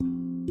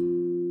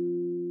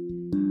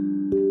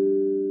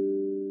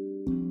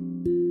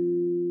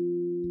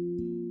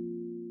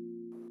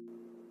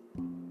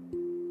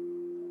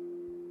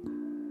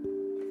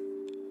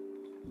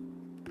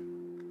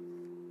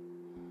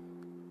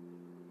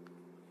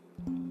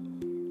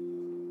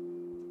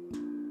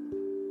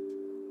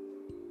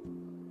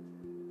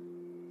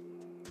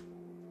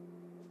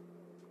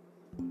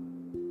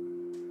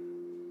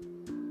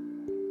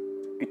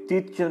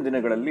ಇತ್ತೀಚಿನ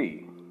ದಿನಗಳಲ್ಲಿ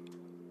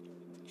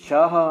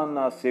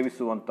ಚಹಾವನ್ನು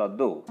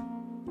ಸೇವಿಸುವಂಥದ್ದು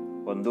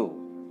ಒಂದು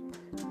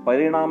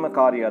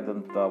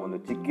ಪರಿಣಾಮಕಾರಿಯಾದಂಥ ಒಂದು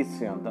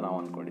ಚಿಕಿತ್ಸೆ ಅಂತ ನಾವು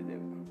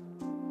ಅಂದ್ಕೊಂಡಿದ್ದೇವೆ.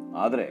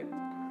 ಆದರೆ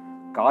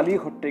ಖಾಲಿ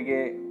ಹೊಟ್ಟೆಗೆ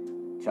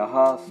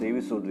ಚಹಾ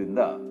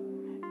ಸೇವಿಸುವುದರಿಂದ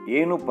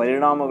ಏನು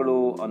ಪರಿಣಾಮಗಳು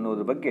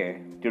ಅನ್ನೋದ್ರ ಬಗ್ಗೆ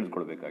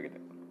ತಿಳಿದುಕೊಳ್ಬೇಕಾಗಿದೆ.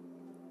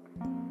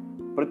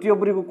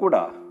 ಪ್ರತಿಯೊಬ್ಬರಿಗೂ ಕೂಡ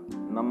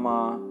ನಮ್ಮ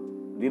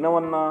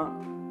ದಿನವನ್ನು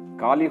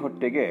ಖಾಲಿ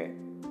ಹೊಟ್ಟೆಗೆ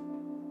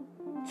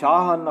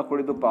ಚಹಾವನ್ನು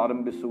ಕುಡಿದು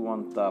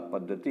ಪ್ರಾರಂಭಿಸುವಂಥ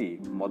ಪದ್ಧತಿ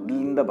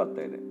ಮೊದಲಿನಿಂದ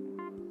ಬರ್ತಾ ಇದೆ.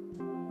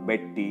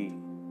 ಬೆಟ್ಟಿ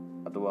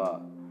ಅಥವಾ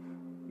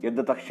ಎದ್ದ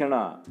ತಕ್ಷಣ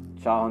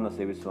ಚಹಾವನ್ನು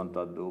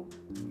ಸೇವಿಸುವಂಥದ್ದು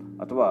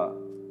ಅಥವಾ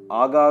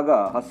ಆಗಾಗ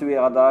ಹಸಿವೆ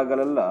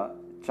ಆದಾಗಲೆಲ್ಲ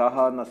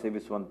ಚಹಾವನ್ನು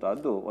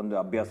ಸೇವಿಸುವಂಥದ್ದು ಒಂದು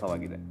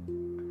ಅಭ್ಯಾಸವಾಗಿದೆ.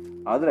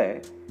 ಆದರೆ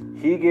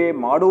ಹೀಗೆ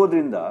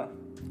ಮಾಡುವುದರಿಂದ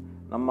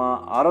ನಮ್ಮ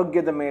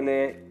ಆರೋಗ್ಯದ ಮೇಲೆ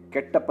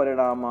ಕೆಟ್ಟ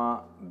ಪರಿಣಾಮ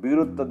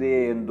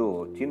ಬೀರುತ್ತದೆಯೇ ಎಂದು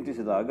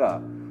ಚಿಂತಿಸಿದಾಗ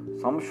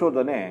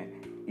ಸಂಶೋಧನೆ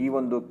ಈ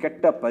ಒಂದು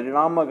ಕೆಟ್ಟ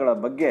ಪರಿಣಾಮಗಳ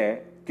ಬಗ್ಗೆ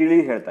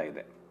ಹೇಳ್ತಾ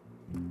ಇದೆ.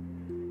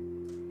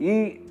 ಈ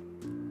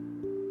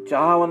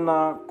ಚಹಾವನ್ನು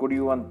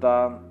ಕುಡಿಯುವಂಥ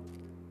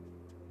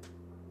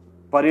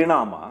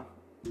ಪರಿಣಾಮ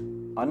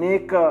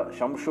ಅನೇಕ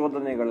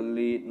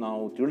ಸಂಶೋಧನೆಗಳಲ್ಲಿ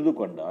ನಾವು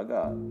ತಿಳಿದುಕೊಂಡಾಗ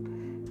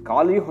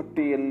ಖಾಲಿ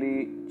ಹೊಟ್ಟೆಯಲ್ಲಿ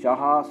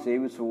ಚಹಾ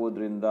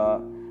ಸೇವಿಸುವುದರಿಂದ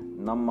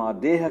ನಮ್ಮ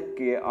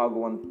ದೇಹಕ್ಕೆ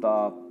ಆಗುವಂಥ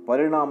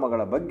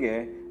ಪರಿಣಾಮಗಳ ಬಗ್ಗೆ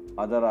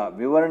ಅದರ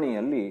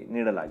ವಿವರಣೆಯಲ್ಲಿ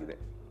ನೀಡಲಾಗಿದೆ.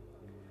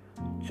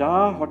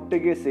 ಚಹಾ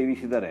ಹೊಟ್ಟೆಗೆ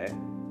ಸೇವಿಸಿದರೆ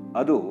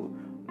ಅದು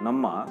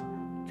ನಮ್ಮ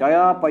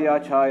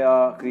ಚಯಾಪಚಯ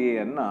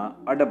ಕ್ರಿಯೆಯನ್ನು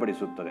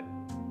ಅಡ್ಡಪಡಿಸುತ್ತದೆ.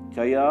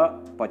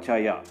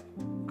 ಚಯಾಪಚಯ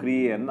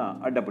ಕ್ರಿಯೆಯನ್ನು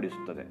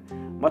ಅಡ್ಡಪಡಿಸುತ್ತದೆ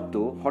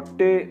ಮತ್ತು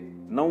ಹೊಟ್ಟೆ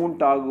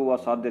ನೋವುಂಟಾಗುವ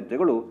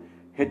ಸಾಧ್ಯತೆಗಳು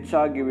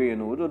ಹೆಚ್ಚಾಗಿವೆ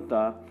ಎನ್ನುವುದು ಅಂತ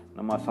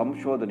ನಮ್ಮ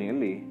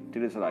ಸಂಶೋಧನೆಯಲ್ಲಿ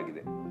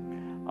ತಿಳಿಸಲಾಗಿದೆ.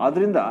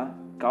 ಆದ್ದರಿಂದ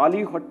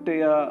ಖಾಲಿ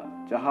ಹೊಟ್ಟೆಯ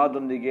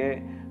ಚಹಾದೊಂದಿಗೆ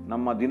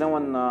ನಮ್ಮ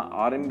ದಿನವನ್ನು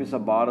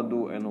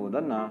ಆರಂಭಿಸಬಾರದು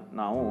ಎನ್ನುವುದನ್ನು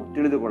ನಾವು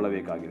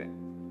ತಿಳಿದುಕೊಳ್ಳಬೇಕಾಗಿದೆ.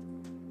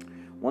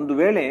 ಒಂದು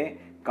ವೇಳೆ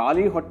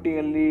ಖಾಲಿ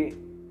ಹೊಟ್ಟೆಯಲ್ಲಿ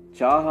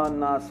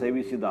ಚಹಾವನ್ನು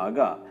ಸೇವಿಸಿದಾಗ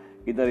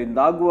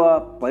ಇದರಿಂದಾಗುವ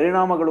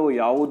ಪರಿಣಾಮಗಳು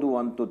ಯಾವುದು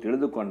ಅಂತ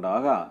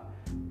ತಿಳಿದುಕೊಂಡಾಗ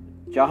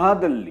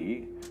ಚಹಾದಲ್ಲಿ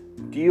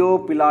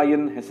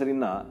ಥಿಯೋಪಿಲಾಯನ್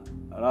ಹೆಸರಿನ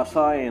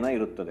ರಸಾಯನ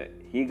ಇರುತ್ತದೆ.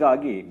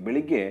 ಹೀಗಾಗಿ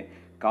ಬೆಳಿಗ್ಗೆ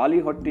ಖಾಲಿ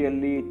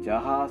ಹೊಟ್ಟೆಯಲ್ಲಿ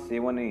ಚಹಾ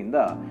ಸೇವನೆಯಿಂದ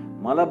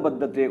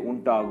ಮಲಬದ್ಧತೆ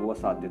ಉಂಟಾಗುವ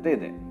ಸಾಧ್ಯತೆ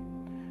ಇದೆ.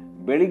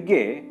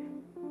 ಬೆಳಿಗ್ಗೆ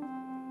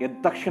ಎದ್ದ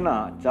ತಕ್ಷಣ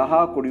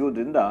ಚಹಾ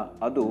ಕುಡಿಯುವುದರಿಂದ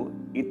ಅದು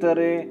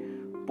ಇತರೆ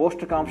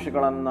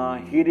ಪೌಷ್ಟಿಕಾಂಶಗಳನ್ನು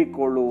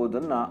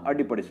ಹೀರಿಕೊಳ್ಳುವುದನ್ನು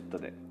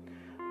ಅಡ್ಡಿಪಡಿಸುತ್ತದೆ.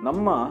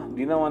 ನಮ್ಮ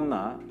ದಿನವನ್ನು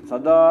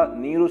ಸದಾ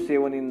ನೀರು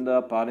ಸೇವನೆಯಿಂದ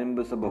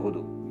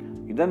ಪ್ರಾರಂಭಿಸಬಹುದು.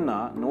 ಇದನ್ನು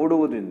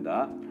ನೋಡುವುದರಿಂದ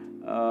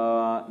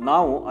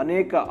ನಾವು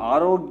ಅನೇಕ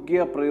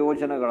ಆರೋಗ್ಯ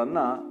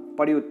ಪ್ರಯೋಜನಗಳನ್ನು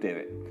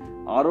ಪಡೆಯುತ್ತೇವೆ.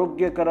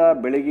 ಆರೋಗ್ಯಕರ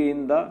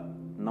ಬೆಳಗ್ಗೆಯಿಂದ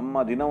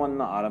ನಮ್ಮ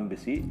ದಿನವನ್ನು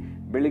ಆರಂಭಿಸಿ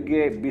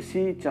ಬೆಳಿಗ್ಗೆ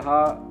ಬಿಸಿ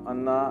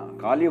ಚಹಾವನ್ನು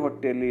ಖಾಲಿ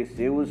ಹೊಟ್ಟೆಯಲ್ಲಿ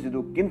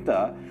ಸೇವಿಸುವುದಕ್ಕಿಂತ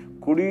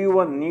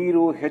ಕುಡಿಯುವ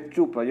ನೀರು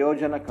ಹೆಚ್ಚು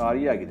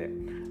ಪ್ರಯೋಜನಕಾರಿಯಾಗಿದೆ.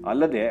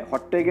 ಅಲ್ಲದೆ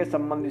ಹೊಟ್ಟೆಗೆ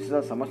ಸಂಬಂಧಿಸಿದ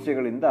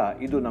ಸಮಸ್ಯೆಗಳಿಂದ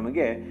ಇದು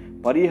ನಮಗೆ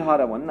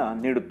ಪರಿಹಾರವನ್ನು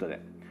ನೀಡುತ್ತದೆ.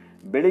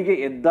 ಬೆಳಿಗ್ಗೆ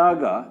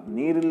ಎದ್ದಾಗ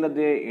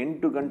ನೀರಿಲ್ಲದೆ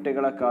 8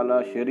 ಗಂಟೆಗಳ ಕಾಲ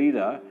ಶರೀರ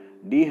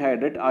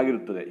ಡಿಹೈಡ್ರೇಟ್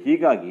ಆಗಿರುತ್ತದೆ.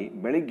 ಹೀಗಾಗಿ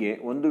ಬೆಳಿಗ್ಗೆ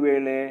ಒಂದು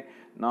ವೇಳೆ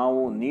ನಾವು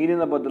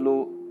ನೀರಿನ ಬದಲು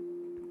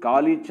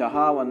ಖಾಲಿ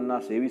ಚಹಾವನ್ನು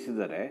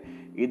ಸೇವಿಸಿದರೆ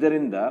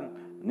ಇದರಿಂದ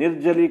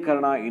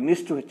ನಿರ್ಜಲೀಕರಣ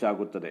ಇನ್ನಿಷ್ಟು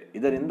ಹೆಚ್ಚಾಗುತ್ತದೆ.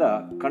 ಇದರಿಂದ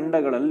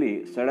ಖಂಡಗಳಲ್ಲಿ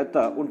ಸೆಳೆತ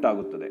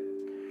ಉಂಟಾಗುತ್ತದೆ.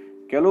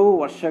 ಕೆಲವು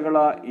ವರ್ಷಗಳ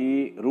ಈ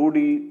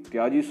ರೂಢಿ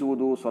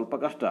ತ್ಯಜಿಸುವುದು ಸ್ವಲ್ಪ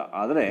ಕಷ್ಟ.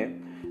 ಆದರೆ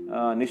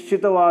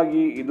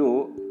ನಿಶ್ಚಿತವಾಗಿ ಇದು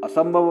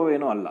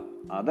ಅಸಂಭವವೇನೂ ಅಲ್ಲ.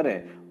 ಆದರೆ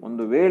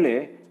ಒಂದು ವೇಳೆ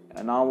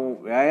ನಾವು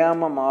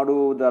ವ್ಯಾಯಾಮ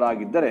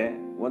ಮಾಡುವುದರಾಗಿದ್ದರೆ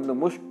ಒಂದು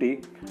ಮುಷ್ಟಿ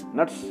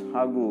ನಟ್ಸ್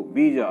ಹಾಗೂ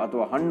ಬೀಜ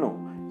ಅಥವಾ ಹಣ್ಣು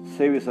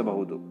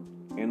ಸೇವಿಸಬಹುದು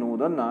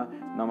ಎನ್ನುವುದನ್ನು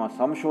ನಮ್ಮ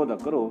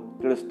ಸಂಶೋಧಕರು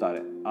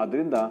ತಿಳಿಸ್ತಾರೆ.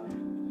 ಆದ್ದರಿಂದ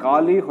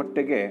ಖಾಲಿ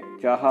ಹೊಟ್ಟೆಗೆ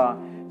ಚಹಾ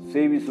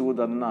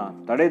ಸೇವಿಸುವುದನ್ನು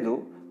ತಡೆದು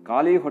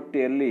ಖಾಲಿ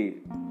ಹೊಟ್ಟೆಯಲ್ಲಿ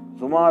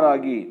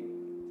ಸುಮಾರಾಗಿ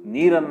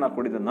ನೀರನ್ನು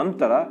ಕುಡಿದ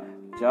ನಂತರ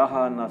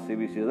ಚಹಾವನ್ನು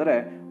ಸೇವಿಸಿದರೆ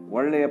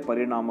ಒಳ್ಳೆಯ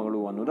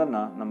ಪರಿಣಾಮಗಳು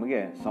ಅನ್ನೋದನ್ನು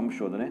ನಮಗೆ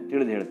ಸಂಶೋಧನೆ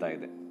ತಿಳಿದು ಹೇಳ್ತಾ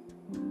ಇದೆ.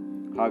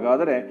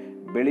 ಹಾಗಾದರೆ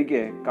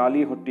ಬೆಳಿಗ್ಗೆ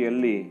ಖಾಲಿ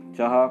ಹೊಟ್ಟೆಯಲ್ಲಿ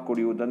ಚಹಾ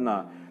ಕುಡಿಯುವುದನ್ನು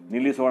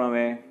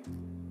ನಿಲ್ಲಿಸೋಣವೇ?